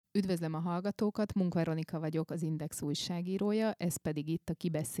Üdvözlöm a hallgatókat, Munk Veronika vagyok, az Index újságírója, ez pedig itt a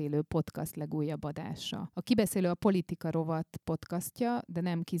Kibeszélő podcast legújabb adása. A Kibeszélő a Politika rovat podcastja, de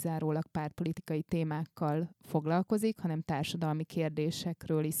nem kizárólag pártpolitikai témákkal foglalkozik, hanem társadalmi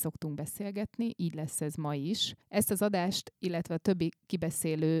kérdésekről is szoktunk beszélgetni, így lesz ez ma is. Ezt az adást, illetve a többi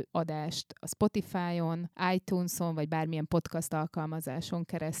Kibeszélő adást a Spotify-on, iTunes-on vagy bármilyen podcast alkalmazáson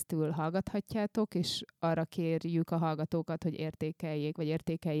keresztül hallgathatjátok, és arra kérjük a hallgatókat, hogy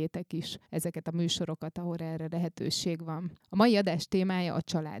értékeljétek is ezeket a műsorokat, ahol erre lehetőség van. A mai adás témája a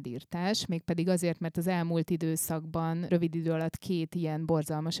családírtás, mégpedig azért, mert az elmúlt időszakban rövid idő alatt 2 ilyen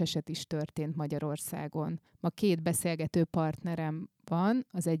borzalmas eset is történt Magyarországon. Ma 2 beszélgető partnerem van,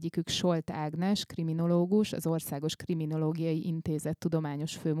 az egyikük Solt Ágnes, kriminológus, az Országos Kriminológiai Intézet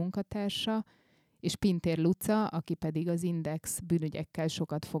tudományos főmunkatársa, és Pintér Luca, aki pedig az Index bűnügyekkel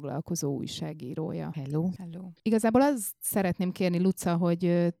sokat foglalkozó újságírója. Hello. Hello. Igazából azt szeretném kérni, Luca, hogy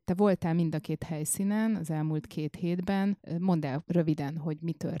te voltál mind a 2 helyszínen az elmúlt 2 hétben. Mondd el röviden, hogy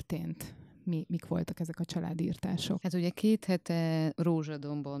mi történt. Mik voltak ezek a családírtások? Hát ugye 2 hete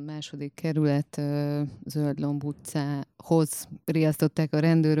Rózsadombon, 2. kerület, Zöldlomb utcához riasztották a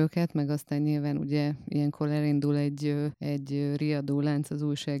rendőröket, meg aztán nyilván ugye ilyenkor elindul egy riadólánc az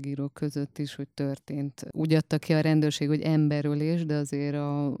újságírók között is, hogy történt. Úgy adta ki a rendőrség, hogy emberölés, de azért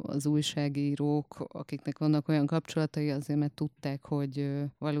az újságírók, akiknek vannak olyan kapcsolatai, azért mert tudták, hogy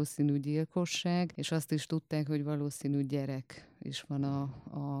valószínű gyilkosság, és azt is tudták, hogy valószínű gyerek is van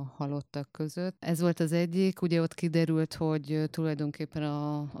a halottak között. Ez volt az egyik, ugye ott kiderült, hogy tulajdonképpen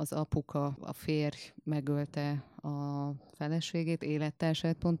az apuka, a férj megölte a feleségét,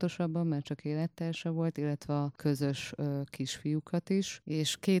 élettársát pontosabban, mert csak élettársa volt, illetve a közös kisfiúkat is.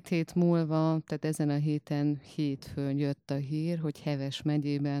 És 2 hét múlva, tehát ezen a héten hétfőn jött a hír, hogy Heves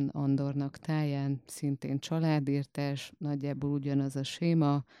megyében, Andornak táján szintén családírtás, nagyjából ugyanaz a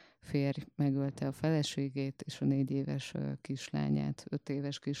séma, férj megölte a feleségét, és a 4 éves kislányát, 5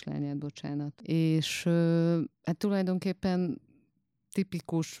 éves kislányát, bocsánat. És hát tulajdonképpen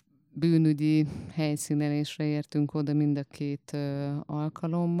tipikus bűnügyi helyszínelésre értünk oda mind a 2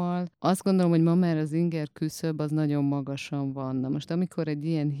 alkalommal. Azt gondolom, hogy ma már az inger küszöb az nagyon magasan van. Na most amikor egy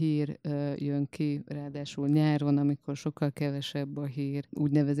ilyen hír jön ki, ráadásul nyáron, amikor sokkal kevesebb a hír,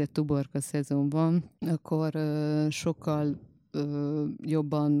 úgynevezett tuborka szezon van, akkor sokkal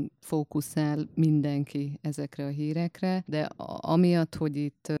jobban fókuszál mindenki ezekre a hírekre, de amiatt, hogy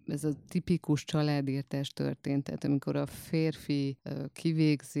itt ez a tipikus családírtás történt, tehát amikor a férfi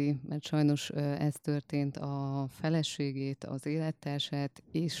kivégzi, mert sajnos ez történt, a feleségét, az élettársát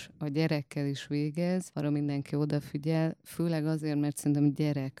és a gyerekkel is végez, arra mindenki odafigyel, főleg azért, mert szerintem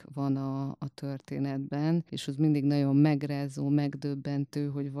gyerek van a történetben, és az mindig nagyon megrázó, megdöbbentő,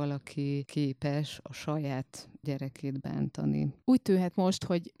 hogy valaki képes a saját gyerekét bántani. Úgy tűnhet most,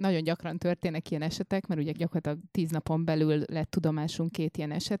 hogy nagyon gyakran történnek ilyen esetek, mert ugye gyakorlatilag 10 napon belül lett tudomásunk 2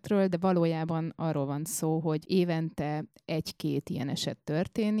 ilyen esetről, de valójában arról van szó, hogy évente 1-2 ilyen eset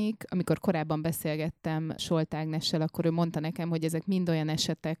történik. Amikor korábban beszélgettem Solt Ágnessel, akkor ő mondta nekem, hogy ezek mind olyan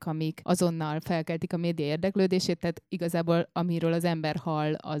esetek, amik azonnal felkeltik a média érdeklődését, tehát igazából amiről az ember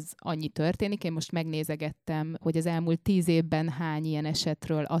hall, az annyi történik. Én most megnézegettem, hogy az elmúlt 10 évben hány ilyen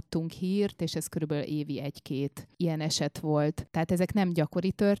esetről adtunk hírt, és ez körülbelül évi 1-2 ilyen eset volt. Tehát ezek nem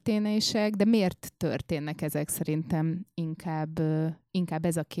gyakori történések, de miért történnek ezek? Szerintem inkább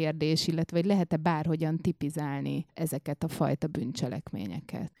ez a kérdés, illetve hogy lehet-e bárhogyan tipizálni ezeket a fajta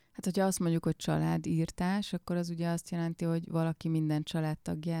bűncselekményeket? Hát, hogyha azt mondjuk, hogy családírtás, akkor az ugye azt jelenti, hogy valaki minden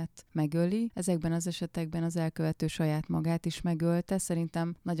családtagját megöli. Ezekben az esetekben az elkövető saját magát is megölte.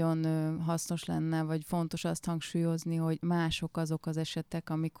 Szerintem nagyon hasznos lenne, vagy fontos azt hangsúlyozni, hogy mások azok az esetek,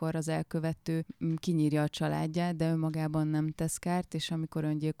 amikor az elkövető kinyírja a családját, de önmagában nem tesz kárt, és amikor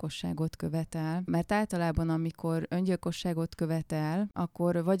öngyilkosságot követel. Mert általában, amikor öngyilkosságot követel,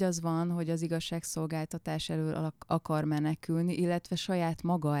 akkor vagy az van, hogy az igazságszolgáltatás elől akar menekülni, illetve saját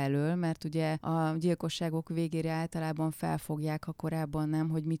maga elől, mert ugye a gyilkosságok végére általában felfogják, ha korábban nem,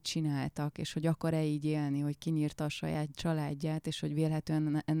 hogy mit csináltak, és hogy akar-e így élni, hogy kinyírta a saját családját, és hogy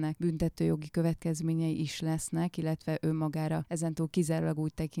vélhetően ennek büntetőjogi következményei is lesznek, illetve önmagára ezentúl kizárólag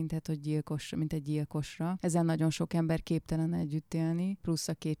úgy tekinthet, hogy gyilkos, mint egy gyilkosra. Ezen nagyon sok ember képtelen együtt élni, plusz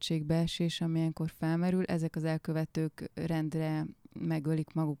a kétségbeesés, ami ilyenkor felmerül. Ezek az elkövetők rendre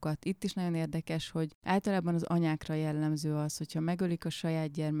megölik magukat. Itt is nagyon érdekes, hogy általában az anyákra jellemző az, hogyha megölik a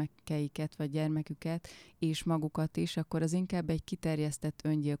saját gyermekeiket, vagy gyermeküket, és magukat is, akkor az inkább egy kiterjesztett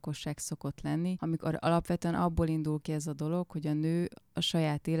öngyilkosság szokott lenni, amikor alapvetően abból indul ki ez a dolog, hogy a nő a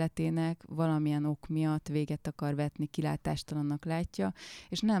saját életének valamilyen ok miatt véget akar vetni, kilátástalannak látja,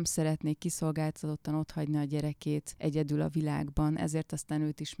 és nem szeretné kiszolgáltatottan otthagyni a gyerekét egyedül a világban, ezért aztán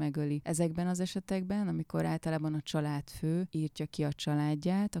őt is megöli. Ezekben az esetekben, amikor általában a családfő írtja ki a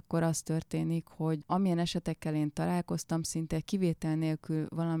családját, akkor az történik, hogy amilyen esetekkel én találkoztam, szinte kivétel nélkül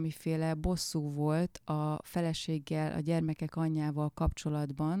valamiféle bosszú volt a feleséggel, a gyermekek anyjával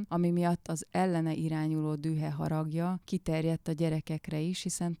kapcsolatban, ami miatt az ellene irányuló dühe haragja kiterjedt a gyerekekre is,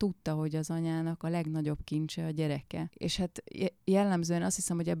 hiszen tudta, hogy az anyának a legnagyobb kincse a gyereke. És hát jellemzően azt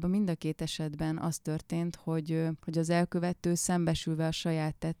hiszem, hogy ebben mind a két esetben az történt, hogy az elkövető szembesülve a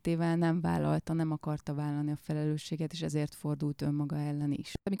saját tettével nem vállalta, nem akarta vállalni a felelősséget, és ezért fordult önmaga ellen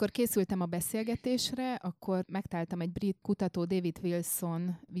is. Amikor készültem a beszélgetésre, akkor megtaláltam egy brit kutató, David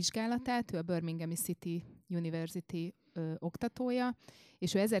Wilson vizsgálatát, ő a Birmingham City University oktatója,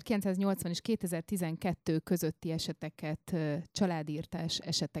 és ő 1980 és 2012 közötti eseteket, családírtás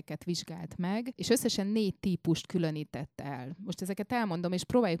eseteket vizsgált meg, és összesen 4 típust különített el. Most ezeket elmondom, és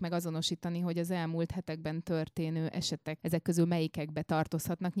próbáljuk meg azonosítani, hogy az elmúlt hetekben történő esetek ezek közül melyikekbe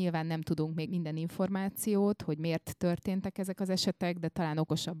tartozhatnak. Nyilván nem tudunk még minden információt, hogy miért történtek ezek az esetek, de talán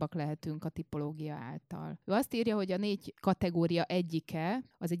okosabbak lehetünk a tipológia által. Ő azt írja, hogy a 4 kategória egyike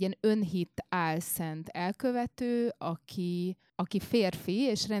az egy ilyen önhitt álszent elkövető, aki férfi,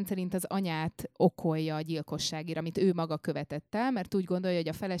 és rendszerint az anyát okolja a gyilkosságira, amit ő maga követett el, mert úgy gondolja, hogy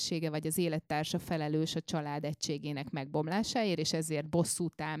a felesége vagy az élettársa felelős a család egységének megbomlásáért, és ezért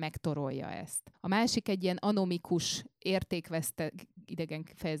bosszút áll, megtorolja ezt. A másik egy ilyen anomikus, idegen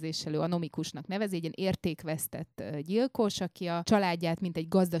fejezéssel anomikusnak nevezi, egy ilyen értékvesztett gyilkos, aki a családját mint egy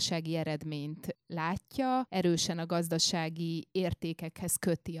gazdasági eredményt látja, erősen a gazdasági értékekhez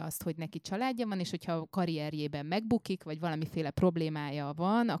köti azt, hogy neki családja van, és hogyha a karrierjében megbukik, vagy valamiféle problémája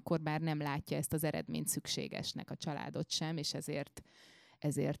van, akkor már nem látja ezt az eredményt szükségesnek, a családot sem, és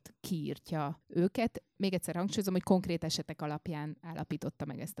ezért kiírtja őket. Még egyszer hangsúlyozom, hogy konkrét esetek alapján állapította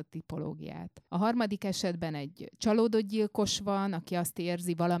meg ezt a tipológiát. A harmadik esetben egy csalódott gyilkos van, aki azt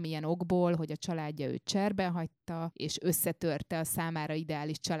érzi valamilyen okból, hogy a családja őt cserben hagyta, és összetörte a számára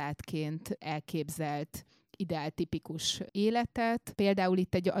ideális családként elképzelt ideáltipikus életet. Például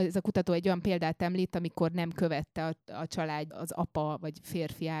itt ez a kutató egy olyan példát említ, amikor nem követte a család az apa vagy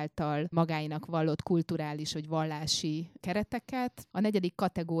férfi által magáinak vallott kulturális vagy vallási kereteket. A negyedik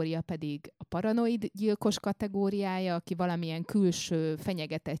kategória pedig a paranoid gyilkos kategóriája, aki valamilyen külső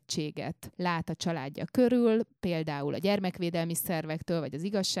fenyegetettséget lát a családja körül, például a gyermekvédelmi szervektől vagy az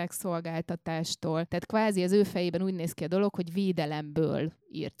igazságszolgáltatástól. Tehát kvázi az ő fejében úgy néz ki a dolog, hogy védelemből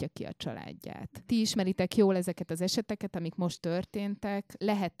írtja ki a családját. Ti ismeritek jól ezeket az eseteket, amik most történtek.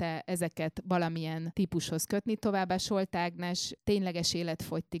 Lehet-e ezeket valamilyen típushoz kötni? Továbbá Solt Ágnes tényleges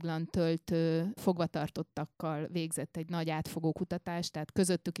életfogytiglan töltő fogvatartottakkal végzett egy nagy átfogó kutatást, tehát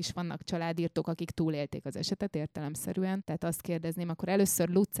közöttük is vannak családírtók, akik túlélték az esetet értelemszerűen. Tehát azt kérdezném akkor először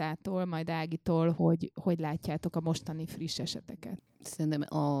Lucától, majd Ágitól, hogy látjátok a mostani friss eseteket. Szerintem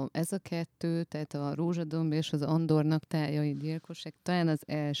ez a 2, tehát a Rózsadomb és az Andornak tájai gyilkosság talán az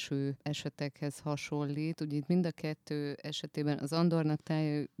első esetekhez hasonlít. Ugye itt mind a 2 esetében az Andornak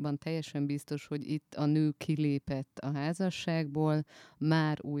tájaiban teljesen biztos, hogy itt a nő kilépett a házasságból,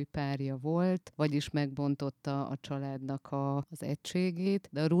 már új párja volt, vagyis megbontotta a családnak az egységét,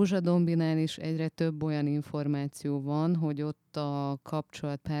 de a Rózsadombinál is egyre több olyan információ van, hogy ott a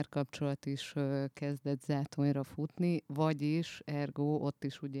párkapcsolat is kezdett zátonyra futni, vagyis ott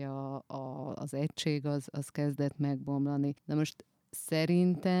is ugye az egység az kezdett megbomlani. Na most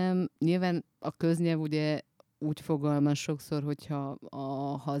szerintem nyilván a köznyelv ugye úgy fogalmaz sokszor, hogyha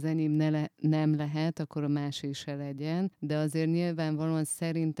ha az enyém nem lehet, akkor a másé se legyen, de azért nyilvánvalóan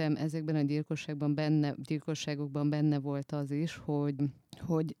szerintem ezekben a gyilkosságokban benne volt az is,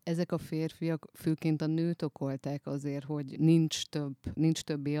 hogy ezek a férfiak főként a nőt okolták azért, hogy nincs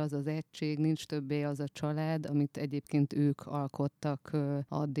többé az az egység, nincs többé az a család, amit egyébként ők alkottak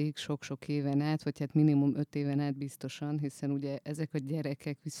addig sok-sok éven át, vagy hát minimum 5 éven át biztosan, hiszen ugye ezek a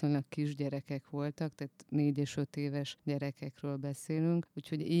gyerekek viszonylag kisgyerekek voltak, tehát 4 és 5 éves gyerekekről beszélünk.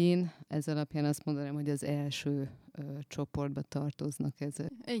 Úgyhogy én ez alapján azt mondanám, hogy az első csoportba tartoznak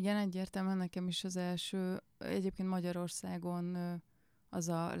ezek. Igen, egyértelműen nekem is az első. Egyébként Magyarországon az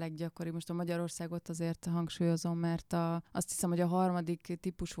a leggyakoribb. Most a Magyarországot azért hangsúlyozom, mert azt hiszem, hogy a harmadik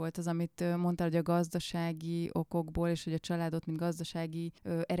típus volt az, amit mondtál, hogy a gazdasági okokból, és hogy a családot, mint gazdasági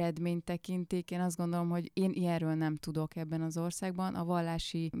eredményt tekintik. Én azt gondolom, hogy én ilyenről nem tudok ebben az országban. A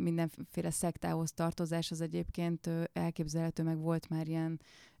vallási mindenféle szektához tartozás az egyébként elképzelhető, meg volt már ilyen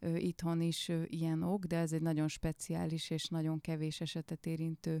itthon is ilyen ok, de ez egy nagyon speciális és nagyon kevés esetet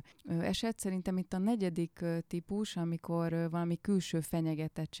érintő eset. Szerintem itt a negyedik típus, amikor valami külső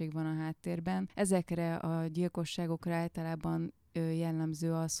fenyegetettség van a háttérben. Ezekre a gyilkosságokra általában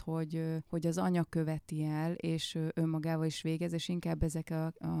jellemző az, hogy az anya követi el, és önmagával is végez, és inkább ezek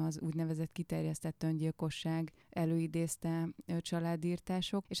az úgynevezett kiterjesztett öngyilkosság előidézte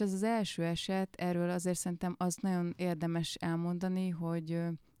családírtások. És ez az első eset, erről azért szerintem az nagyon érdemes elmondani, hogy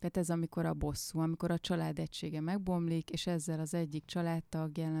tehát ez amikor a bosszú, amikor a család egysége megbomlik, és ezzel az egyik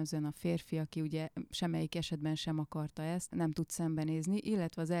családtag, jellemzően a férfi, aki ugye semmelyik esetben sem akarta ezt, nem tud szembenézni,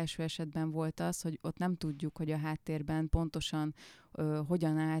 illetve az első esetben volt az, hogy ott nem tudjuk, hogy a háttérben pontosan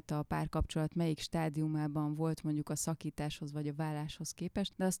hogyan állt a párkapcsolat, melyik stádiumában volt mondjuk a szakításhoz vagy a váláshoz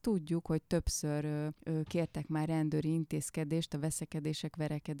képest, de azt tudjuk, hogy többször kértek már rendőri intézkedést a veszekedések,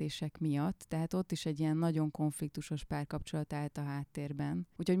 verekedések miatt, tehát ott is egy ilyen nagyon konfliktusos párkapcsolat állt a háttérben.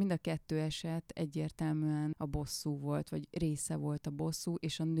 Úgyhogy mind a kettő eset egyértelműen a bosszú volt, vagy része volt a bosszú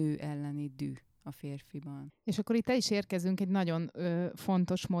és a nő elleni düh a férfiban. És akkor itt el is érkezünk egy nagyon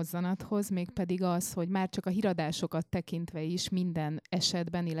fontos mozzanathoz, mégpedig az, hogy már csak a híradásokat tekintve is minden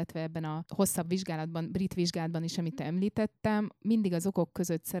esetben, illetve ebben a hosszabb vizsgálatban, brit vizsgálatban is, amit említettem, mindig az okok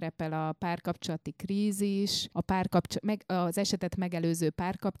között szerepel a párkapcsolati krízis, az esetet megelőző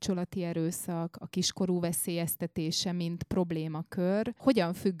párkapcsolati erőszak, a kiskorú veszélyeztetése, mint problémakör.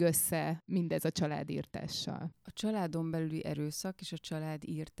 Hogyan függ össze mindez a családírtással? A családon belüli erőszak és a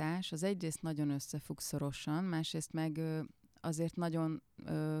családírtás az egyrészt nagyon összefügg szorosan, másrészt meg azért nagyon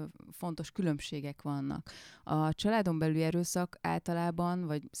fontos különbségek vannak. A családon belüli erőszak általában,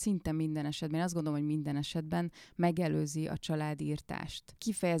 vagy szinte minden esetben, én azt gondolom, hogy minden esetben megelőzi a családírtást.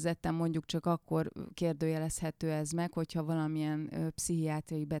 Kifejezetten mondjuk csak akkor kérdőjelezhető ez meg, hogyha valamilyen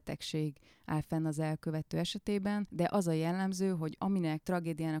pszichiátriai betegség áll fenn az elkövető esetében, de az a jellemző, hogy aminek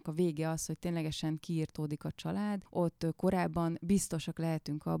tragédiának a vége az, hogy ténylegesen kiirtódik a család, ott korábban biztosak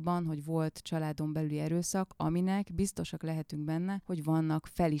lehetünk abban, hogy volt családon belüli erőszak, aminek biztosak lehetünk benne, hogy vannak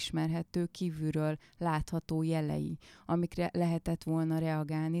felismerhető, kívülről látható jelei, amikre lehetett volna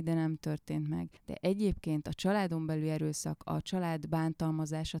reagálni, de nem történt meg. De egyébként a családon belüli erőszak, a család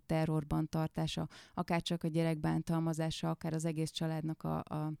bántalmazása, terrorban tartása, akár csak a gyerek bántalmazása, akár az egész családnak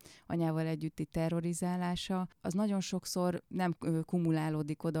a anyával együtti terrorizálása, az nagyon sokszor nem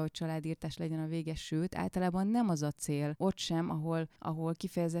kumulálódik oda, hogy családírtás legyen a vége, sőt, általában nem az a cél, ott sem, ahol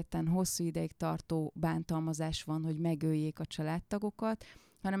kifejezetten hosszú ideig tartó bántalmazás van, hogy megöljék a családtagokat,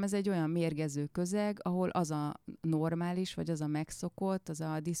 hanem ez egy olyan mérgező közeg, ahol az a normális, vagy az a megszokott, az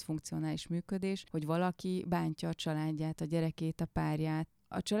a diszfunkcionális működés, hogy valaki bántja a családját, a gyerekét, a párját.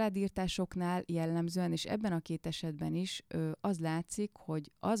 A családírtásoknál jellemzően, és ebben a két esetben is az látszik,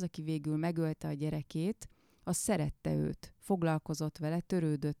 hogy az, aki végül megölte a gyerekét, az szerette őt, foglalkozott vele,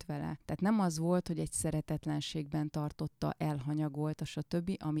 törődött vele. Tehát nem az volt, hogy egy szeretetlenségben tartotta, elhanyagolta,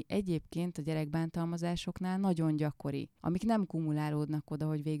 stb., ami egyébként a gyerekbántalmazásoknál nagyon gyakori, amik nem kumulálódnak oda,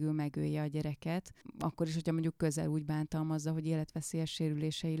 hogy végül megölje a gyereket, akkor is, hogyha mondjuk közel úgy bántalmazza, hogy életveszélyes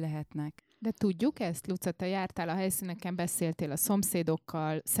sérülései lehetnek. De tudjuk ezt, Luca, te jártál a helyszíneken, beszéltél a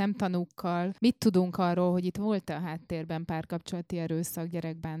szomszédokkal, szemtanúkkal. Mit tudunk arról, hogy itt volt a háttérben párkapcsolati erőszak,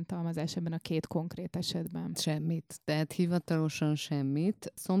 gyerekbántalmazás ebben a két konkrét esetben? Semmit. Tehát hivatalosan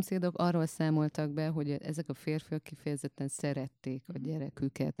semmit. Szomszédok arról számoltak be, hogy ezek a férfiak kifejezetten szerették a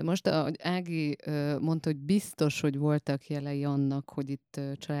gyereküket. De most, ahogy Ági mondta, hogy biztos, hogy voltak jelei annak, hogy itt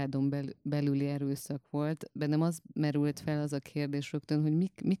családon belüli erőszak volt, bennem az merült fel az a kérdés rögtön,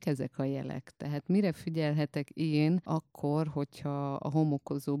 hogy mik ezek a jelek. Tehát mire figyelhetek én akkor, hogyha a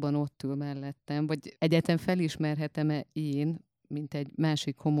homokozóban ott ül mellettem, vagy egyáltalán felismerhetem-e én, mint egy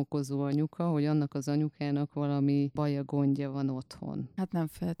másik homokozó anyuka, hogy annak az anyukának valami baja, gondja van otthon. Hát nem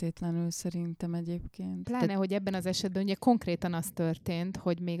feltétlenül szerintem egyébként. Pláne, hogy ebben az esetben ugye konkrétan az történt,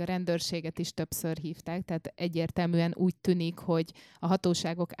 hogy még a rendőrséget is többször hívták, tehát egyértelműen úgy tűnik, hogy a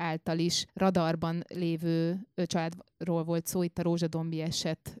hatóságok által is radarban lévő családról volt szó, itt a rózsadombi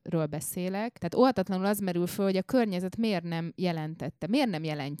esetről beszélek. Tehát óhatatlanul az merül föl, hogy a környezet miért nem jelentette, miért nem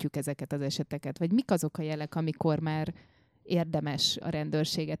jelentjük ezeket az eseteket, vagy mik azok a jelek, amikor már érdemes a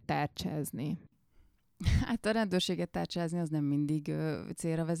rendőrséget tárcsázni? Hát a rendőrséget tárcsázni az nem mindig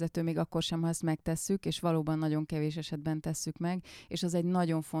célra vezető, még akkor sem, ha ezt megtesszük, és valóban nagyon kevés esetben tesszük meg, és az egy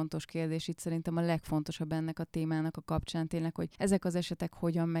nagyon fontos kérdés, itt szerintem a legfontosabb ennek a témának a kapcsán tényleg, hogy ezek az esetek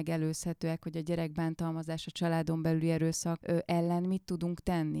hogyan megelőzhetőek, hogy a gyerekbántalmazás, a családon belüli erőszak ellen mit tudunk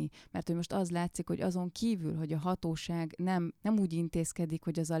tenni. Mert hogy most az látszik, hogy azon kívül, hogy a hatóság nem úgy intézkedik,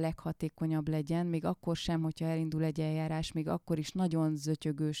 hogy az a leghatékonyabb legyen, még akkor sem, hogyha elindul egy eljárás, még akkor is nagyon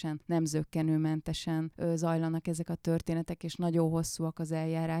zötyögősen, nem zökkenőmentesen zajlanak ezek a történetek, és nagyon hosszúak az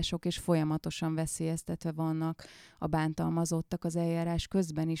eljárások, és folyamatosan veszélyeztetve vannak a bántalmazottak az eljárás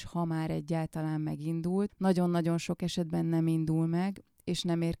közben is, ha már egyáltalán megindult. Nagyon-nagyon sok esetben nem indul meg, és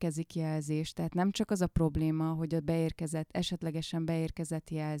nem érkezik jelzés. Tehát nem csak az a probléma, hogy a esetlegesen beérkezett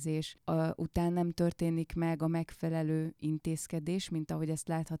jelzés után nem történik meg a megfelelő intézkedés, mint ahogy ezt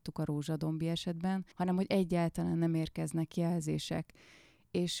láthattuk a rózsadombi esetben, hanem hogy egyáltalán nem érkeznek jelzések.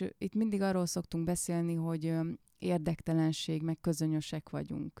 És itt mindig arról szoktunk beszélni, hogy érdektelenség, meg közönösek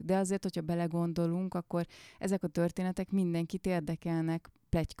vagyunk. De azért, hogyha belegondolunk, akkor ezek a történetek mindenkit érdekelnek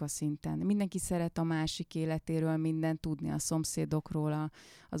pletyka szinten. Mindenki szeret a másik életéről mindent tudni, a szomszédokról,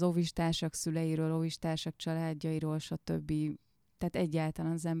 az óvistársak szüleiről, óvistársak családjairól, stb. Tehát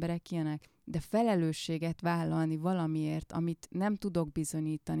egyáltalán az emberek ilyenek. De felelősséget vállalni valamiért, amit nem tudok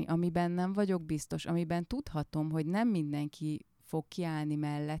bizonyítani, amiben nem vagyok biztos, amiben tudhatom, hogy nem mindenki fog kiállni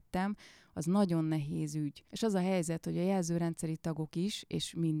mellettem, az nagyon nehéz ügy. És az a helyzet, hogy a jelzőrendszeri tagok is,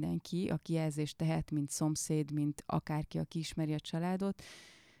 és mindenki, aki jelzést tehet, mint szomszéd, mint akárki, aki ismeri a családot,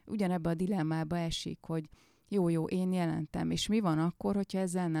 ugyanebbe a dilemmába esik, hogy jó, én jelentem, és mi van akkor, hogyha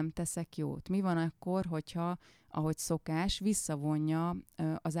ezzel nem teszek jót? Mi van akkor, hogyha, ahogy szokás, visszavonja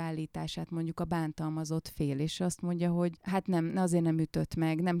az állítását mondjuk a bántalmazott fél, és azt mondja, hogy hát nem, azért nem ütött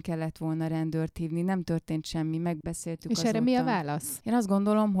meg, nem kellett volna rendőrt hívni, nem történt semmi, megbeszéltük. És azóta. erre mi a válasz? Én azt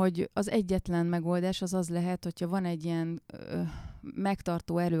gondolom, hogy az egyetlen megoldás az lehet, hogyha van egy ilyen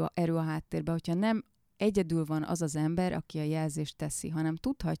megtartó erő a háttérben, hogyha nem egyedül van az az ember, aki a jelzést teszi, hanem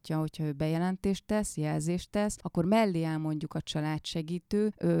tudhatja, hogyha ő bejelentést tesz, jelzést tesz, akkor mellé áll mondjuk a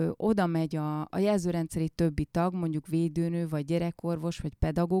családsegítő, oda megy a jelzőrendszeri többi tag, mondjuk védőnő, vagy gyerekorvos, vagy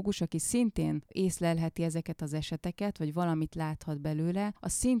pedagógus, aki szintén észlelheti ezeket az eseteket, vagy valamit láthat belőle,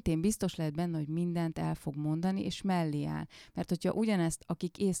 az szintén biztos lehet benne, hogy mindent el fog mondani, és mellé áll. Mert hogyha ugyanezt,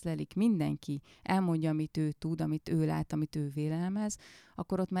 akik észlelik, mindenki elmondja, amit ő tud, amit ő lát, amit ő vélelmez,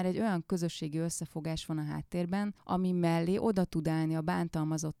 akkor ott már egy olyan közösségi összefogás van a háttérben, ami mellé oda tud állni a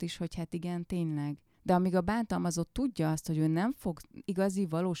bántalmazott is, hogy hát igen, tényleg. De amíg a bántalmazott tudja azt, hogy ő nem fog igazi,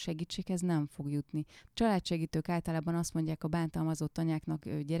 valós segítséghez nem fog jutni. Családsegítők általában azt mondják a bántalmazott anyáknak,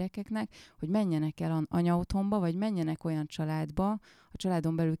 gyerekeknek, hogy menjenek el anyaotthonba, vagy menjenek olyan családba, a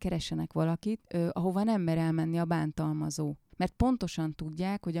családon belül keressenek valakit, ahova nem mer elmenni a bántalmazó. Mert pontosan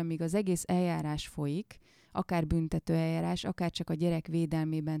tudják, hogy amíg az egész eljárás folyik, akár büntető eljárás, akár csak a gyerek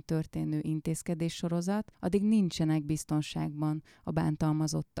védelmében történő intézkedéssorozat, addig nincsenek biztonságban a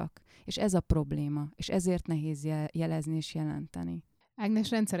bántalmazottak. És ez a probléma, és ezért nehéz jelezni és jelenteni. Ágnes,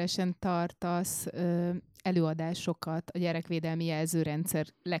 rendszeresen tartasz előadásokat a gyerekvédelmi jelzőrendszer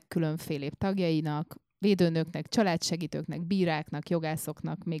legkülönfélébb tagjainak, védőnöknek, családsegítőknek, bíráknak,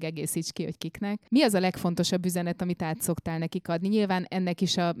 jogászoknak, még egészíts ki, hogy kiknek. Mi az a legfontosabb üzenet, amit át szoktál nekik adni? Nyilván ennek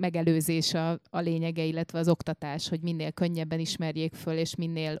is a megelőzés a lényege, illetve az oktatás, hogy minél könnyebben ismerjék föl, és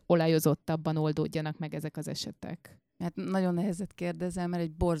minél olajozottabban oldódjanak meg ezek az esetek. Hát nagyon nehezet kérdezel, mert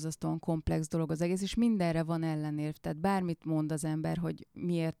egy borzasztóan komplex dolog az egész, és mindenre van ellenérv. Tehát bármit mond az ember, hogy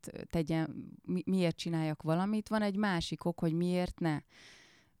miért csináljak valamit, van egy másik ok, hogy miért ne.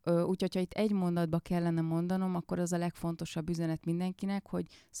 Úgyhogy, ha itt egy mondatba kellene mondanom, akkor az a legfontosabb üzenet mindenkinek, hogy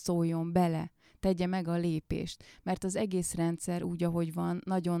szóljon bele, tegye meg a lépést. Mert az egész rendszer úgy, ahogy van,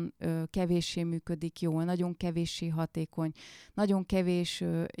 nagyon kevéssé működik jól, nagyon kevéssé hatékony, nagyon kevés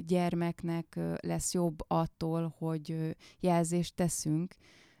gyermeknek lesz jobb attól, hogy jelzést teszünk,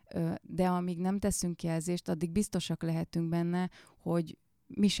 de amíg nem teszünk jelzést, addig biztosak lehetünk benne, hogy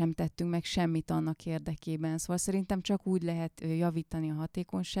mi sem tettünk meg semmit annak érdekében. Szóval szerintem csak úgy lehet javítani a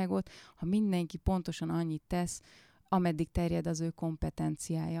hatékonyságot, ha mindenki pontosan annyit tesz, ameddig terjed az ő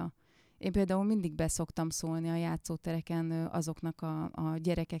kompetenciája. Én például mindig beszoktam szólni a játszótereken azoknak a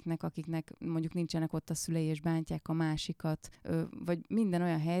gyerekeknek, akiknek mondjuk nincsenek ott a szülei és bántják a másikat, vagy minden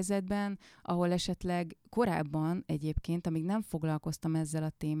olyan helyzetben, ahol esetleg korábban egyébként, amíg nem foglalkoztam ezzel a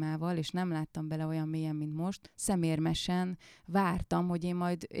témával, és nem láttam bele olyan mélyen, mint most, szemérmesen vártam, hogy én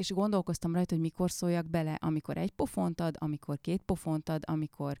majd, és gondolkoztam rajta, hogy mikor szóljak bele, amikor egy pofont ad, amikor két pofont ad,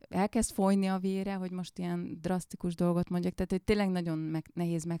 amikor elkezd folyni a vére, hogy most ilyen drasztikus dolgot mondjak, tehát hogy tényleg nagyon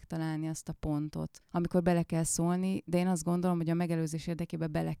nehéz megtalálni azt a pontot, amikor bele kell szólni, de én azt gondolom, hogy a megelőzés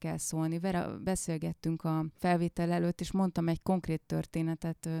érdekében bele kell szólni. Vera, beszélgettünk a felvétel előtt, és mondtam egy konkrét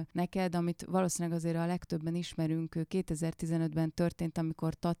történetet neked, amit valószínűleg azért a legtöbben ismerünk. 2015-ben történt,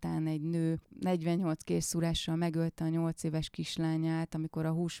 amikor Tatán egy nő 48 készszúrással megölte a 8 éves kislányát, amikor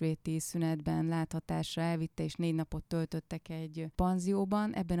a húsvéti szünetben láthatásra elvitte, és 4 napot töltöttek egy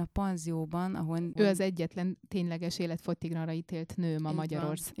panzióban. Ebben a panzióban, ahol... Ő az egyetlen tényleges életfogytiglanra ítélt nő ma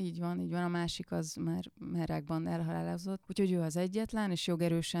Magyarországon. Így van. így van, a másik az már merákban elhalálozott. Úgyhogy ő az egyetlen, és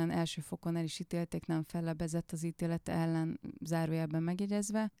jogerősen első fokon el is ítélték, nem fellebezett az ítélete ellen, zárójelben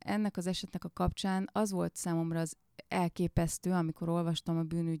megjegyezve. Ennek az esetnek a kapcsán az volt számomra az elképesztő, amikor olvastam a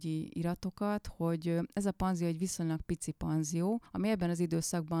bűnügyi iratokat, hogy ez a panzió egy viszonylag pici panzió, ami ebben az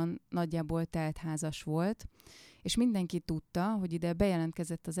időszakban nagyjából teltházas volt, és mindenki tudta, hogy ide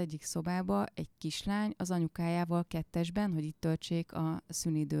bejelentkezett az egyik szobába egy kislány az anyukájával kettesben, hogy itt töltsék a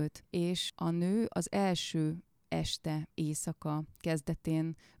szünidőt. És a nő az első este, éjszaka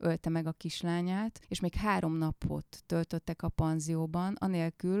kezdetén ölte meg a kislányát, és még 3 napot töltöttek a panzióban,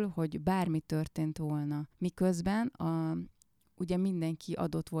 anélkül, hogy bármi történt volna. Miközben ugye mindenki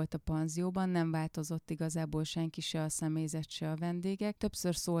adott volt a panzióban, nem változott igazából senki, se a személyzet, se a vendégek.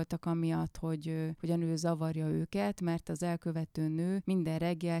 Többször szóltak amiatt, hogy a nő zavarja őket, mert az elkövető nő minden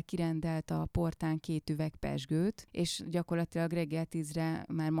reggel kirendelt a portán 2 üveg pezsgőt, és gyakorlatilag reggel 10-re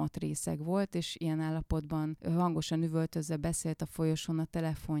már matrészeg volt, és ilyen állapotban hangosan üvöltözve beszélt a folyosón a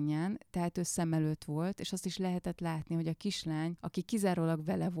telefonján, tehát ő szem előtt volt, és azt is lehetett látni, hogy a kislány, aki kizárólag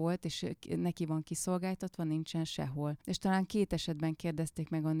vele volt, és neki van kiszolgáltatva, nincsen sehol. És talán 2 esetben kérdezték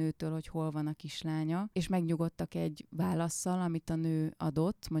meg a nőtől, hogy hol van a kislánya, és megnyugodtak egy válasszal, amit a nő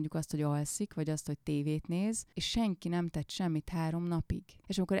adott, mondjuk azt, hogy alszik, vagy azt, hogy tévét néz, és senki nem tett semmit 3 napig.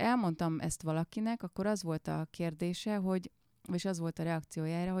 És amikor elmondtam ezt valakinek, akkor az volt a kérdése, és az volt a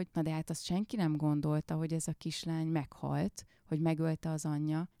reakciójára, hogy na de hát azt senki nem gondolta, hogy ez a kislány meghalt, hogy megölte az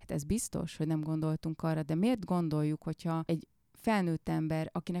anyja. Hát ez biztos, hogy nem gondoltunk arra, de miért gondoljuk, hogyha egy felnőtt ember,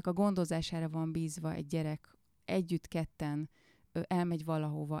 akinek a gondozására van bízva egy gyerek, együtt ketten elmegy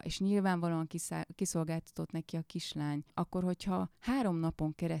valahova, és nyilvánvalóan kiszolgáltatott neki a kislány, akkor hogyha 3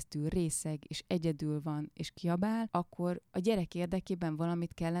 napon keresztül részeg, és egyedül van, és kiabál, akkor a gyerek érdekében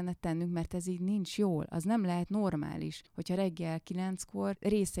valamit kellene tennünk, mert ez így nincs jól. Az nem lehet normális, hogyha reggel 9-kor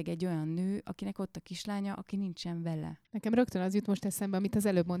részeg egy olyan nő, akinek ott a kislánya, aki nincsen vele. Nekem rögtön az jut most eszembe, amit az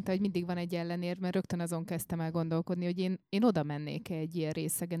előbb mondta, hogy mindig van egy ellenérv, mert rögtön azon kezdtem el gondolkodni, hogy én oda mennék egy ilyen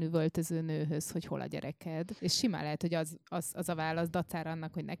részegen üvöltöző nőhöz, hogy hol a gyereked. És simán lehet, hogy az a válasz dacára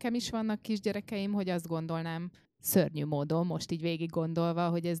annak, hogy nekem is vannak kisgyerekeim, hogy azt gondolnám szörnyű módon, most így végig gondolva,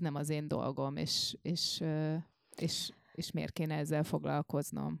 hogy ez nem az én dolgom, és miért kéne ezzel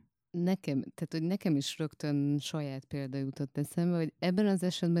foglalkoznom. Nekem is rögtön saját példa jutott eszembe, hogy ebben az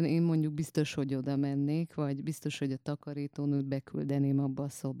esetben én mondjuk biztos, hogy oda mennék, vagy biztos, hogy a takarítónőt beküldeném abba a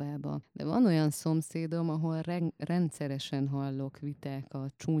szobába. De van olyan szomszédom, ahol rendszeresen hallok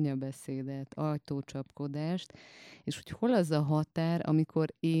vitákat, csúnya beszédet, ajtócsapkodást, és hogy hol az a határ,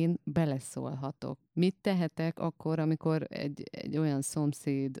 amikor én beleszólhatok. Mit tehetek akkor, amikor egy olyan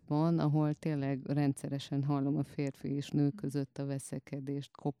szomszéd van, ahol tényleg rendszeresen hallom a férfi és nő között a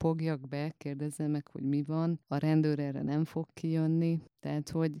veszekedést? Kopogjak be, kérdezzem meg, hogy mi van. A rendőr erre nem fog kijönni. Tehát,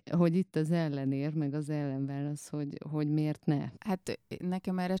 hogy itt az ellenérv, meg az ellenválasz, hogy miért ne? Hát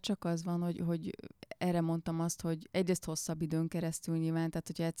nekem erre csak az van, hogy erre mondtam azt, hogy egyrészt hosszabb időn keresztül nyilván, tehát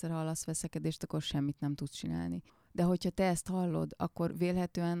hogyha egyszer hallasz veszekedést, akkor semmit nem tudsz csinálni. De hogyha te ezt hallod, akkor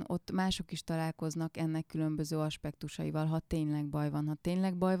vélhetően ott mások is találkoznak ennek különböző aspektusaival, ha tényleg baj van. Ha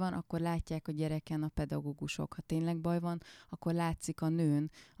tényleg baj van, akkor látják a gyereken a pedagógusok. Ha tényleg baj van, akkor látszik a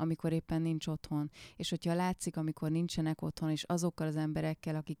nőn, amikor éppen nincs otthon. És hogyha látszik, amikor nincsenek otthon, és azokkal az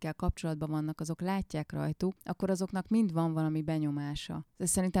emberekkel, akikkel kapcsolatban vannak, azok látják rajtuk, akkor azoknak mind van valami benyomása. De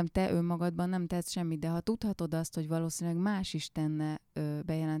szerintem te önmagadban nem tehetsz semmit, de ha tudhatod azt, hogy valószínűleg más is tenne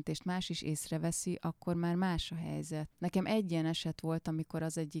bejelentést, más is észreveszi, akkor már más a helyzet. Nekem egy ilyen eset volt, amikor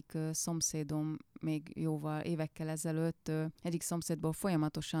az egyik szomszédom még jóval évekkel ezelőtt egyik szomszédból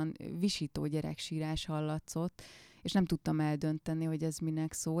folyamatosan visító gyereksírás hallatszott, és nem tudtam eldönteni, hogy ez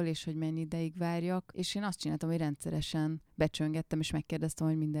minek szól, és hogy mennyi ideig várjak, és én azt csináltam, hogy rendszeresen becsöngettem, és megkérdeztem,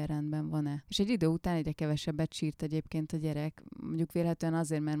 hogy minden rendben van-e. És egy idő után egyre kevesebbet sírt egyébként a gyerek, mondjuk vélhetően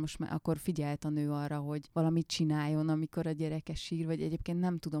azért, mert most már akkor figyelt a nő arra, hogy valamit csináljon, amikor a gyereke sír, vagy egyébként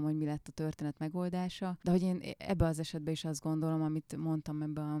nem tudom, hogy mi lett a történet megoldása, de hogy én ebbe az esetben is azt gondolom, amit mondtam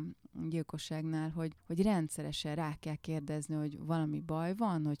ebbe a gyilkosságnál, hogy rendszeresen rá kell kérdezni, hogy valami baj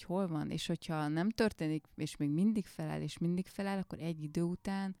van, hogy hol van, és hogyha nem történik, és még mindig feláll, akkor egy idő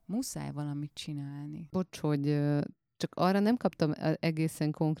után muszáj valamit csinálni. Bocs, hogy csak arra nem kaptam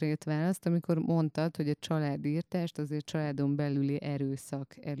egészen konkrét választ, amikor mondtad, hogy a családírtást azért családon belüli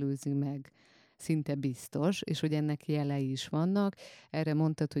erőszak előzi meg. Szinte biztos, és hogy ennek jelei is vannak. Erre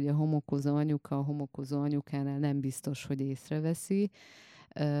mondtad, hogy a homokozó anyukánál nem biztos, hogy észreveszi,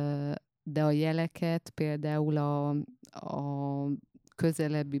 de a jeleket például a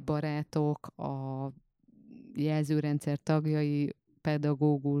közelebbi barátok, a jelzőrendszer tagjai,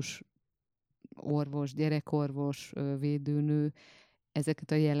 pedagógus, orvos, gyerekorvos, védőnő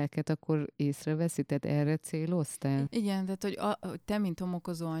ezeket a jeleket akkor észreveszi? Tehát erre céloztál? Igen, tehát hogy te, mint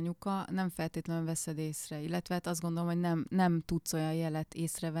homokozó anyuka nem feltétlenül veszed észre, illetve hát azt gondolom, hogy nem tudsz olyan jelet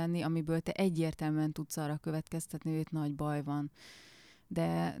észrevenni, amiből te egyértelműen tudsz arra következtetni, hogy itt nagy baj van.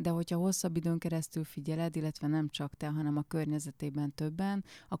 De hogyha hosszabb időn keresztül figyeled, illetve nem csak te, hanem a környezetében többen,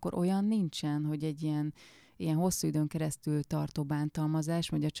 akkor olyan nincsen, hogy egy ilyen hosszú időn keresztül tartó bántalmazás,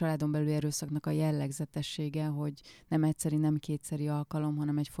 vagy a családon belüli erőszaknak a jellegzetessége, hogy nem egyszeri, nem kétszeri alkalom,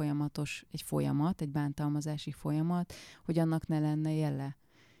 hanem egy folyamat, egy bántalmazási folyamat, hogy annak ne lenne jele.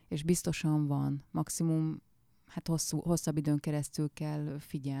 És biztosan van. Maximum hát hosszabb időn keresztül kell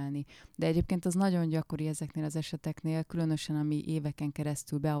figyelni. De egyébként az nagyon gyakori ezeknél az eseteknél, különösen ami éveken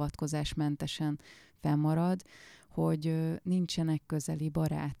keresztül beavatkozásmentesen fennmarad, hogy nincsenek közeli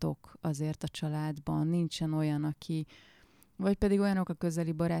barátok azért a családban, nincsen olyan, aki, vagy pedig olyanok a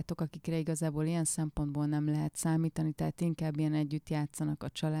közeli barátok, akikre igazából ilyen szempontból nem lehet számítani, tehát inkább ilyen együtt játszanak a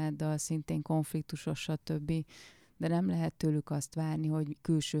családdal, szintén konfliktusos, stb., de nem lehet tőlük azt várni, hogy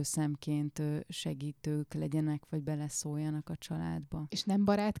külső szemként segítők legyenek, vagy beleszóljanak a családba. És nem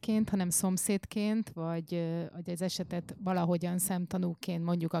barátként, hanem szomszédként, vagy az esetet valahogyan szemtanúként,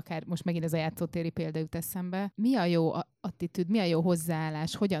 mondjuk akár, most megint ez a játszótéri példa jut eszembe. Mi a jó attitűd, mi a jó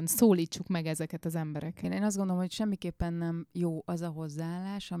hozzáállás, hogyan szólítsuk meg ezeket az embereket? Én azt gondolom, hogy semmiképpen nem jó az a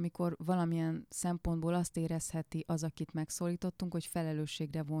hozzáállás, amikor valamilyen szempontból azt érezheti az, akit megszólítottunk, hogy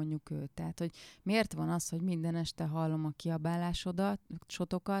felelősségre vonjuk őt. Tehát, hogy miért van az, hogy minden este hallom a kiabálásokat,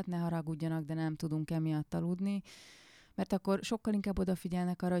 ne haragudjanak, de nem tudunk emiatt aludni, mert akkor sokkal inkább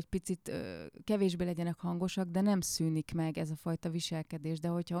odafigyelnek arra, hogy picit kevésbé legyenek hangosak, de nem szűnik meg ez a fajta viselkedés. De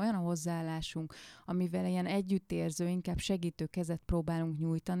hogyha olyan a hozzáállásunk, amivel ilyen együttérző, inkább segítő kezet próbálunk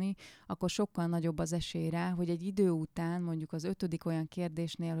nyújtani, akkor sokkal nagyobb az esély rá, hogy egy idő után, mondjuk az 5. olyan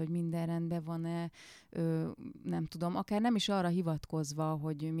kérdésnél, hogy minden rendben van-e, nem tudom, akár nem is arra hivatkozva,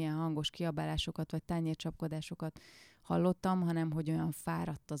 hogy milyen hangos kiabálásokat vagy tányércsapkodásokat hallottam, hanem hogy olyan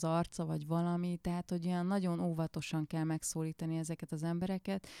fáradt az arca, vagy valami, tehát hogy olyan nagyon óvatosan kell megszólítani ezeket az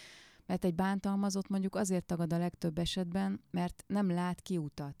embereket, mert egy bántalmazott mondjuk azért tagad a legtöbb esetben, mert nem lát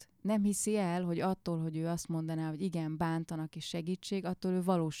kiutat. Nem hiszi el, hogy attól, hogy ő azt mondaná, hogy igen, bántanak és segítség, attól ő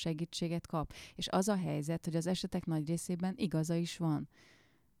valós segítséget kap. És az a helyzet, hogy az esetek nagy részében igaza is van.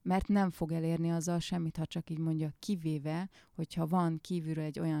 Mert nem fog elérni azzal semmit, ha csak így mondja, kivéve, hogyha van kívülről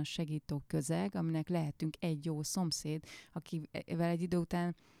egy olyan segítő közeg, aminek lehetünk egy jó szomszéd, akivel egy idő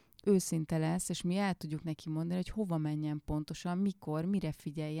után őszinte lesz, és mi el tudjuk neki mondani, hogy hova menjen pontosan, mikor, mire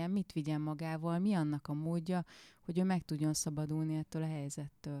figyeljen, mit vigyen magával, mi annak a módja, hogy ő meg tudjon szabadulni ettől a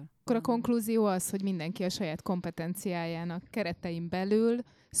helyzettől. Akkor a konklúzió az, hogy mindenki a saját kompetenciájának keretein belül,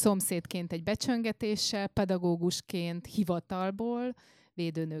 szomszédként egy becsöngetéssel, pedagógusként hivatalból,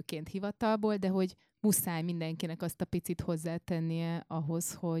 védőnőként hivatalból, de hogy muszáj mindenkinek azt a picit hozzátennie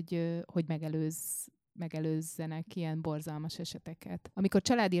ahhoz, hogy megelőzzenek ilyen borzalmas eseteket. Amikor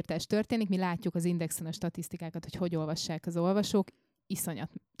családírtás történik, mi látjuk az Indexen a statisztikákat, hogy olvassák az olvasók.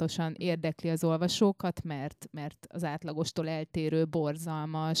 Iszonyatosan érdekli az olvasókat, mert az átlagostól eltérő,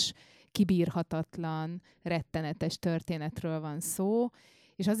 borzalmas, kibírhatatlan, rettenetes történetről van szó,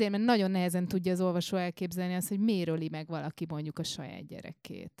 és azért, mert nagyon nehezen tudja az olvasó elképzelni azt, hogy miért öli meg valaki mondjuk a saját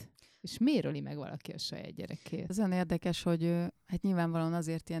gyerekét. És miért öli meg valaki a saját gyerekét? Ez olyan érdekes, hogy hát nyilvánvalóan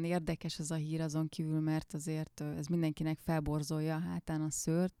azért ilyen érdekes ez a hír azon kívül, mert azért ez mindenkinek felborzolja a hátán a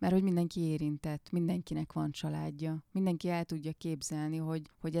szőrt, mert hogy mindenki érintett, mindenkinek van családja. Mindenki el tudja képzelni, hogy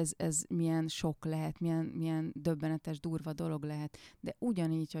ez milyen sok lehet, milyen döbbenetes, durva dolog lehet. De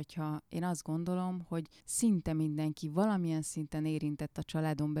ugyanígy, hogyha én azt gondolom, hogy szinte mindenki valamilyen szinten érintett a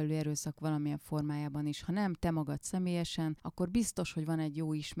családon belül erőszak valamilyen formájában is. Ha nem te magad személyesen, akkor biztos, hogy van egy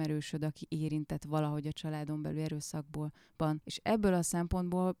jó ismerősöd, aki érintett valahogy a családon belül erőszakban. És ebből a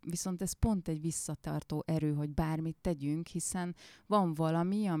szempontból viszont ez pont egy visszatartó erő, hogy bármit tegyünk, hiszen van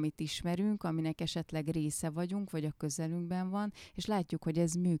valami, amit ismerünk, aminek esetleg része vagyunk, vagy a közelünkben van, és látjuk, hogy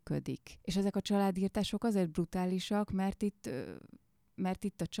ez működik. És ezek a családírtások azért brutálisak, mert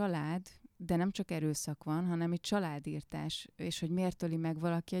itt a család, de nem csak erőszak van, hanem itt családírtás, és hogy miért öli meg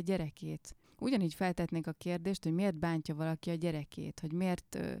valaki a gyerekét. Ugyanígy feltetnék a kérdést, hogy miért bántja valaki a gyerekét, hogy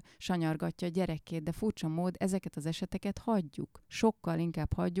miért sanyargatja a gyerekét, de furcsa mód ezeket az eseteket hagyjuk. Sokkal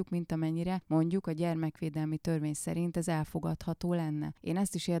inkább hagyjuk, mint amennyire mondjuk a gyermekvédelmi törvény szerint ez elfogadható lenne. Én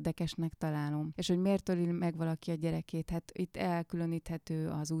ezt is érdekesnek találom. És hogy miért öli meg valaki a gyerekét? Hát itt elkülöníthető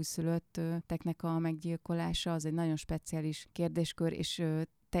az újszülötteknek a meggyilkolása, az egy nagyon speciális kérdéskör, és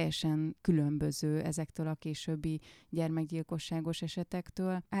teljesen különböző ezektől a későbbi gyermekgyilkosságos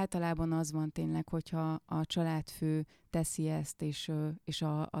esetektől. Általában az van tényleg, hogyha a családfő teszi ezt, és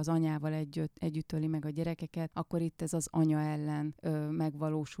az anyával együtt öli meg a gyerekeket, akkor itt ez az anya ellen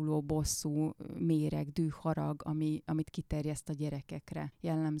megvalósuló bosszú, méreg, düh, harag, amit kiterjeszt a gyerekekre.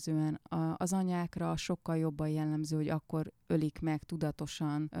 Jellemzően az anyákra sokkal jobban jellemző, hogy akkor ölik meg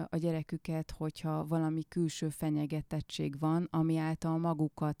tudatosan a gyereküket, hogyha valami külső fenyegetettség van, ami által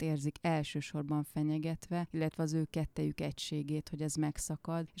magukat érzik elsősorban fenyegetve, illetve az ő kettejük egységét, hogy ez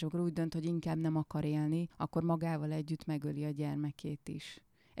megszakad, és akkor úgy dönt, hogy inkább nem akar élni, akkor magával együtt megöli a gyermekét is.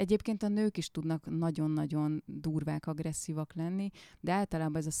 Egyébként a nők is tudnak nagyon-nagyon durvák, agresszívak lenni, de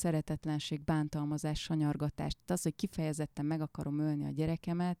általában ez a szeretetlenség, bántalmazás, sanyargatás, tehát az, hogy kifejezetten meg akarom ölni a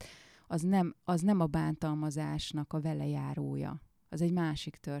gyerekemet, az nem a bántalmazásnak a velejárója. Az egy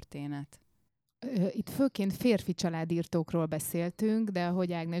másik történet. Itt főként férfi családírtókról beszéltünk, de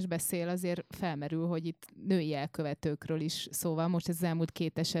ahogy Ágnes beszél, azért felmerül, hogy itt női elkövetőkről is szó van. Most ez az elmúlt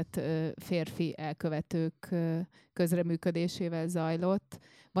 2 eset férfi elkövetők közreműködésével zajlott.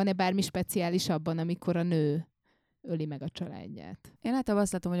 Van-e bármi speciális abban, amikor a nő öli meg a családját? Én általában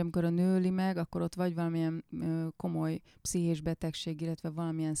azt látom, hogy amikor a nő öli meg, akkor ott vagy valamilyen komoly pszichés betegség, illetve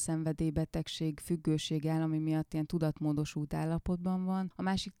valamilyen szenvedélybetegség, függőség áll, ami miatt ilyen tudatmódosult állapotban van. A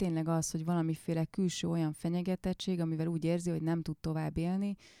másik tényleg az, hogy valamiféle külső olyan fenyegetettség, amivel úgy érzi, hogy nem tud tovább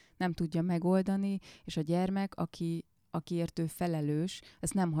élni, nem tudja megoldani, és a gyermek, akiért ő felelős,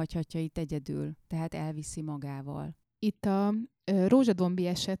 ezt nem hagyhatja itt egyedül, tehát elviszi magával. Itt a rózsadombi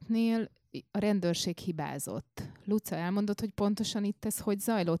esetnél a rendőrség hibázott. Luca, elmondod, hogy pontosan itt ez hogy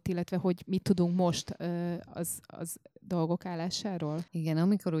zajlott, illetve hogy mit tudunk most az dolgok állásáról? Igen,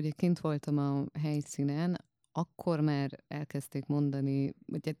 amikor ugye kint voltam a helyszínen, akkor már elkezdték mondani,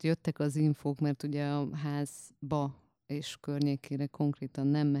 hogy hát jöttek az infók, mert ugye a házba és környékére konkrétan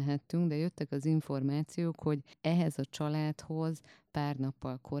nem mehettünk, de jöttek az információk, hogy ehhez a családhoz pár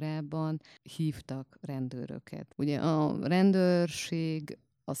nappal korábban hívtak rendőröket. Ugye a rendőrség,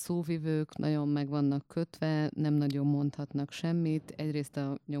 a szóvivők nagyon meg vannak kötve, nem nagyon mondhatnak semmit. Egyrészt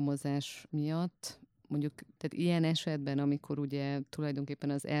a nyomozás miatt, mondjuk, tehát ilyen esetben, amikor ugye tulajdonképpen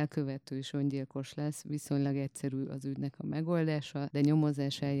az elkövető is öngyilkos lesz, viszonylag egyszerű az ügynek a megoldása, de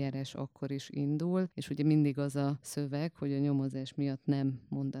nyomozás eljárás akkor is indul, és ugye mindig az a szöveg, hogy a nyomozás miatt nem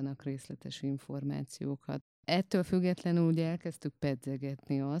mondanak részletes információkat. Ettől függetlenül ugye elkezdtük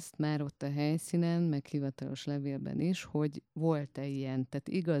pedzegetni azt, már ott a helyszínen, meg hivatalos levélben is, hogy volt-e ilyen. Tehát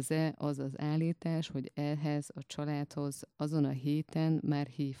igaz-e az az állítás, hogy ehhez a családhoz azon a héten már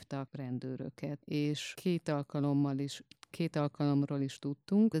hívtak rendőröket. És 2 alkalomról is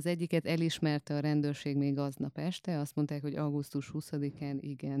tudtunk. Az egyiket elismerte a rendőrség még aznap este, azt mondták, hogy augusztus 20-án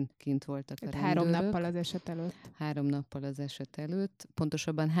igen, kint voltak a rendőrök. 3 nappal az eset előtt. 3 nappal az eset előtt,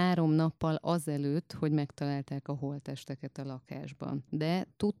 pontosabban 3 nappal azelőtt, hogy megtalálták a holttesteket a lakásban. De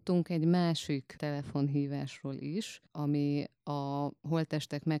tudtunk egy másik telefonhívásról is, ami a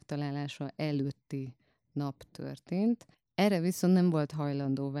holttestek megtalálása előtti nap történt. Erre viszont nem volt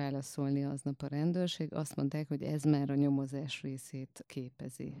hajlandó válaszolni aznap a rendőrség, azt mondták, hogy ez már a nyomozás részét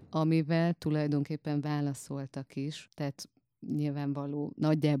képezi. Amivel tulajdonképpen válaszoltak is, tehát nyilvánvaló,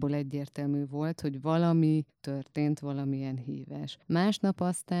 nagyjából egyértelmű volt, hogy valami történt, valamilyen hívás. Másnap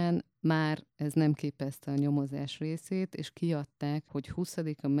aztán már ez nem képezte a nyomozás részét, és kiadták, hogy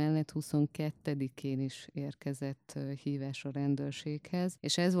 20-a mellett 22-én is érkezett hívás a rendőrséghez,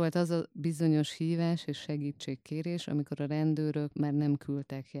 és ez volt az a bizonyos hívás és segítségkérés, amikor a rendőrök már nem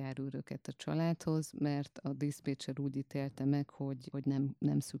küldtek járőröket a családhoz, mert a diszpécser úgy ítélte meg, hogy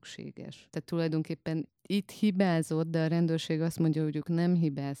nem szükséges. Tehát tulajdonképpen itt hibázott, de a rendőrség azt mondja, hogy ők nem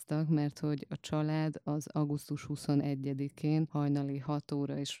hibáztak, mert hogy a család az augusztus 21-én hajnali 6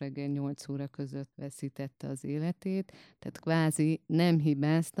 óra és reggel 8 óra között veszítette az életét, tehát kvázi nem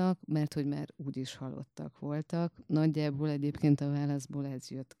hibáztak, mert hogy már úgyis halottak voltak. Nagyjából egyébként a válaszból ez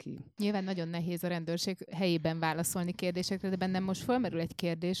jött ki. Nyilván nagyon nehéz a rendőrség helyében válaszolni kérdésekre, de bennem most fölmerül egy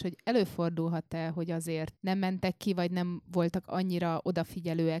kérdés, hogy előfordulhat-e, hogy azért nem mentek ki, vagy nem voltak annyira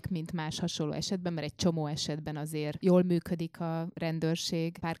odafigyelőek, mint más hasonló esetben, mert egy csomó esetben azért jól működik a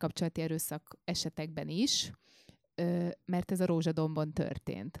rendőrség, párkapcsolati erőszak esetekben is, mert ez a Rózsadombon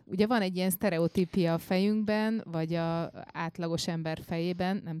történt. Ugye van egy ilyen sztereotípia a fejünkben, vagy az átlagos ember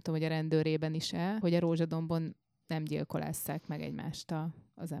fejében, nem tudom, hogy a rendőrében is-e, hogy a Rózsadombon nem gyilkolásszák meg egymást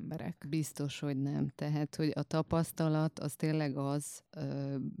az emberek. Biztos, hogy nem. Tehát, hogy a tapasztalat az tényleg az,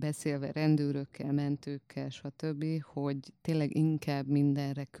 beszélve rendőrökkel, mentőkkel, stb., hogy tényleg inkább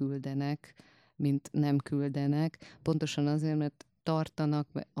mindenre küldenek, mint nem küldenek. Pontosan azért, mert tartanak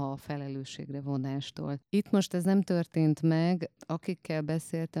a felelősségre vonástól. Itt most ez nem történt meg, akikkel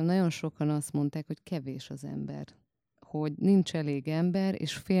beszéltem, nagyon sokan azt mondták, hogy kevés az ember. hogy nincs elég ember,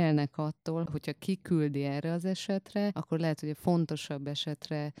 és félnek attól, hogyha kiküldi erre az esetre, akkor lehet, hogy a fontosabb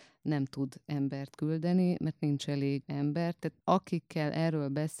esetre nem tud embert küldeni, mert nincs elég ember. Tehát akikkel erről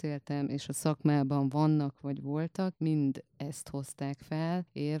beszéltem, és a szakmában vannak vagy voltak, mind ezt hozták fel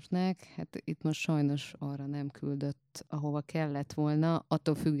érvnek. Hát itt most sajnos arra nem küldött, ahova kellett volna,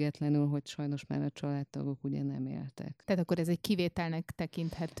 attól függetlenül, hogy sajnos már a családtagok ugye nem éltek. Tehát akkor ez egy kivételnek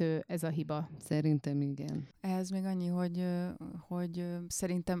tekinthető ez a hiba? Szerintem igen. Ehhez még annyi, hogy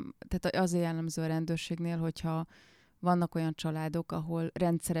szerintem, tehát az jellemző a rendőrségnél, hogyha vannak olyan családok, ahol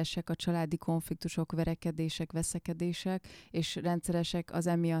rendszeresek a családi konfliktusok, verekedések, veszekedések, és rendszeresek az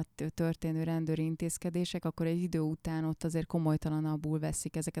emiatt történő rendőri intézkedések, akkor egy idő után ott azért komolytalanabbul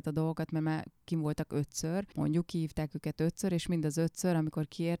veszik ezeket a dolgokat, mert már kim voltak 5-ször, mondjuk kihívták őket 5-ször, és mind az 5-ször, amikor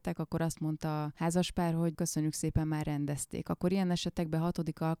kiértek, akkor azt mondta a házaspár, hogy köszönjük szépen, már rendezték. Akkor ilyen esetekben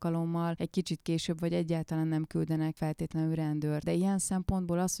 6. alkalommal egy kicsit később, vagy egyáltalán nem küldenek feltétlenül rendőr. De ilyen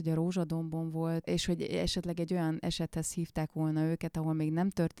szempontból az, hogy a Rózsadombon volt, és hogy esetleg egy olyan esethez hívták volna őket, ahol még nem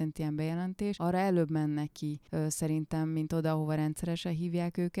történt ilyen bejelentés, arra előbb mennek ki szerintem, mint oda, ahova rendszeresen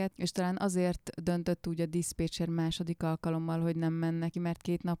hívják őket, és talán azért döntött úgy a diszpécser 2. alkalommal, hogy nem mennek ki, mert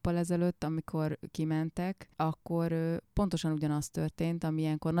 2 nappal ezelőtt, amikor kimentek, akkor pontosan ugyanaz történt, ami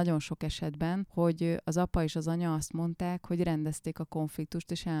ilyenkor nagyon sok esetben, hogy az apa és az anya azt mondták, hogy rendezték a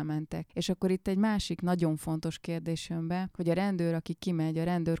konfliktust, és elmentek. És akkor itt egy másik nagyon fontos kérdés jön be, hogy a rendőr, aki kimegy, a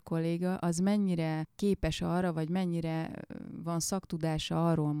rendőr kolléga, az mennyire képes arra, vagy mennyire van szaktudása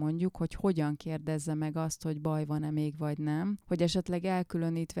arról mondjuk, hogy hogyan kérdezze meg azt, hogy baj van-e még, vagy nem. Hogy esetleg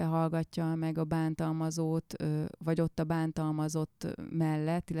elkülönítve hallgatja meg a bántalmazót, vagy ott a bántalmazott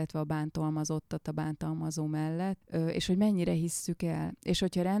mellett, illetve a bántalmazottat a bántalmazó mellett, és hogy mennyire hisszük el. És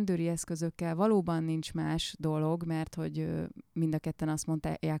hogyha rendőri eszközökkel valóban nincs más dolog, mert hogy mind a ketten azt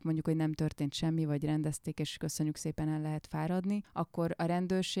mondják mondjuk, hogy nem történt semmi, vagy rendezték, és köszönjük szépen, el lehet fáradni, akkor a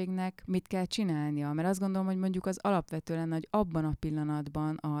rendőrségnek mit kell csinálnia? Mert azt gondolom, hogy mondjuk az alapvető lenne, hogy abban a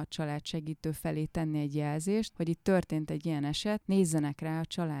pillanatban a családsegítő felé tenni egy jelzést, hogy itt történt egy ilyen eset, nézzenek rá a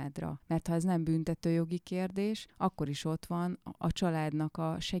családra. Mert ha ez nem büntetőjogi kérdés, akkor is ott van a családnak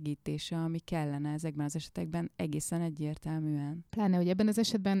a segítése, ami kellene ezekben az esetekben egészen egyértelműen. Pláne, hogy ebben az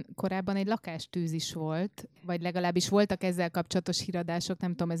esetben korábban egy lakástűz is volt, vagy legalábbis voltak ezzel kapcsolatos híradások,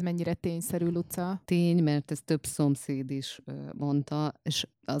 nem tudom, ez mennyire tényszerű, Luca? Tény, mert ez több szomszéd is mondta, és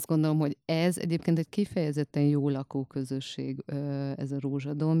azt gondolom, hogy ez egyébként egy kifejezetten jó lakóközösség, ez a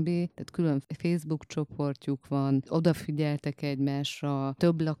Rózsadombi, tehát külön Facebook csoportjuk van, odafigyeltek egymásra,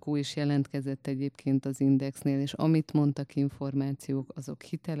 több lakó is jelentkezett egyébként az Indexnél, és amit mondtak információk, azok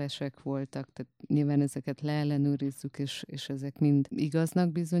hitelesek voltak, tehát nyilván ezeket leellenőrizzük, és ezek mind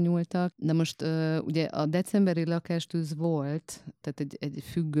igaznak bizonyultak. Na most ugye a decemberi lakástűz volt, tehát egy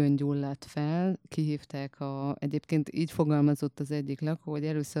függöny gyulladt fel, kihívták egyébként így fogalmazott az egyik lakó, hogy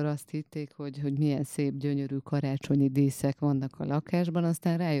először azt hitték, hogy milyen szép, gyönyörű karácsonyi díszek vannak a lakásban,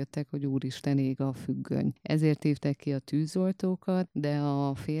 aztán rájöttek, hogy úristen, ég a függöny. Ezért hívták ki a tűzoltókat, de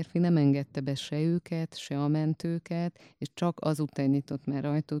a férfi nem engedte be se őket, se a mentőket, és csak azután nyitott már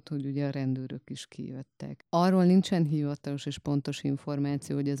ajtót, hogy ugye a rendőrök is kijöttek. Arról nincsen hivatalos és pontos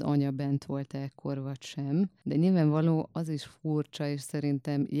információ, hogy az anya bent volt ekkor vagy sem, de nyilvánvaló az is furcsa, és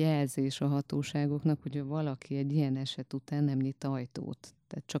szerintem jelzés a hatóságoknak, hogy valaki egy ilyen eset után nem nyit ajtót.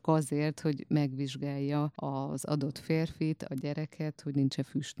 Tehát csak azért, hogy megvizsgálja az adott férfit, a gyereket, hogy nincs-e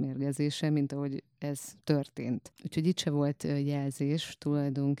füstmérgezése, mint ahogy ez történt. Úgyhogy itt se volt jelzés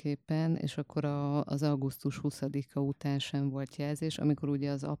tulajdonképpen, és akkor az augusztus 20-a után sem volt jelzés, amikor ugye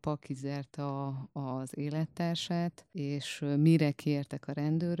az apa kizárta az élettársát, és mire kiértek a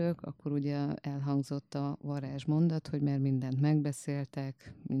rendőrök, akkor ugye elhangzott a varázsmondat, hogy már mindent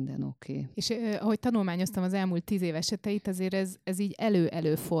megbeszéltek, minden oké. És ahogy tanulmányoztam az elmúlt 10 év eseteit, azért ez így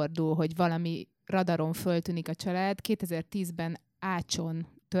előfordul, hogy valami radaron föltűnik a család. 2010-ben Ácson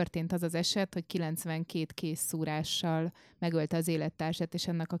történt az az eset, hogy 92 kézszúrással megölte az élettársát, és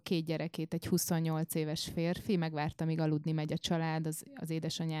ennek a 2 gyerekét, egy 28 éves férfi, megvárta, míg aludni megy a család, az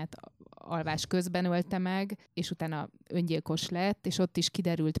édesanyját alvás közben ölte meg, és utána öngyilkos lett, és ott is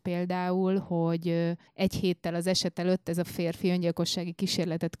kiderült például, hogy 1 héttel az eset előtt ez a férfi öngyilkossági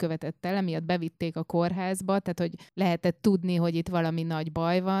kísérletet követett el, emiatt bevitték a kórházba, tehát hogy lehetett tudni, hogy itt valami nagy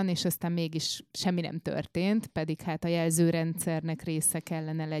baj van, és aztán mégis semmi nem történt, pedig hát a jelzőrendszernek része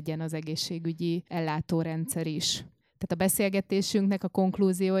kellene legyen az egészségügyi ellátórendszer is. Tehát a beszélgetésünknek a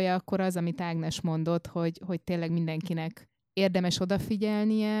konklúziója akkor az, amit Ágnes mondott, hogy tényleg mindenkinek érdemes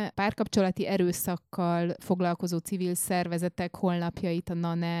odafigyelnie. Párkapcsolati erőszakkal foglalkozó civil szervezetek honlapjait, a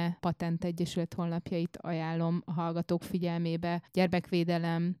NANE Patent Egyesület honlapjait ajánlom a hallgatók figyelmébe.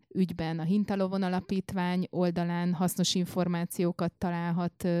 Gyermekvédelem ügyben a Hintalovon Alapítvány oldalán hasznos információkat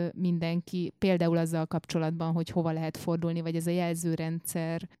találhat mindenki, például azzal kapcsolatban, hogy hova lehet fordulni, vagy ez a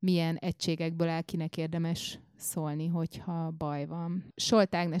jelzőrendszer milyen egységekből áll, kinek érdemes szólni, hogyha baj van.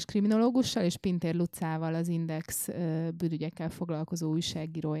 Solt Ágnes kriminológussal és Pintér Lucával, az Index bűnügyekkel foglalkozó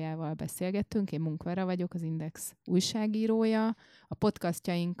újságírójával beszélgettünk. Én Munkvára vagyok, az Index újságírója. A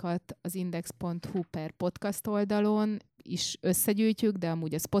podcastjainkat az index.hu/podcast oldalon is összegyűjtjük, de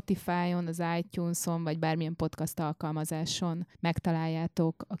amúgy a Spotify-on, az iTunes-on, vagy bármilyen podcast alkalmazáson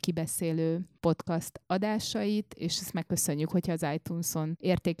megtaláljátok a Kibeszélő podcast adásait, és ezt megköszönjük, hogyha az iTunes-on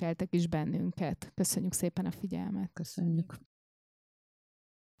értékeltek is bennünket. Köszönjük szépen a figyelmet. Köszönjük.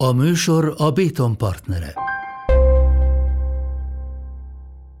 A műsor a Béton partnere.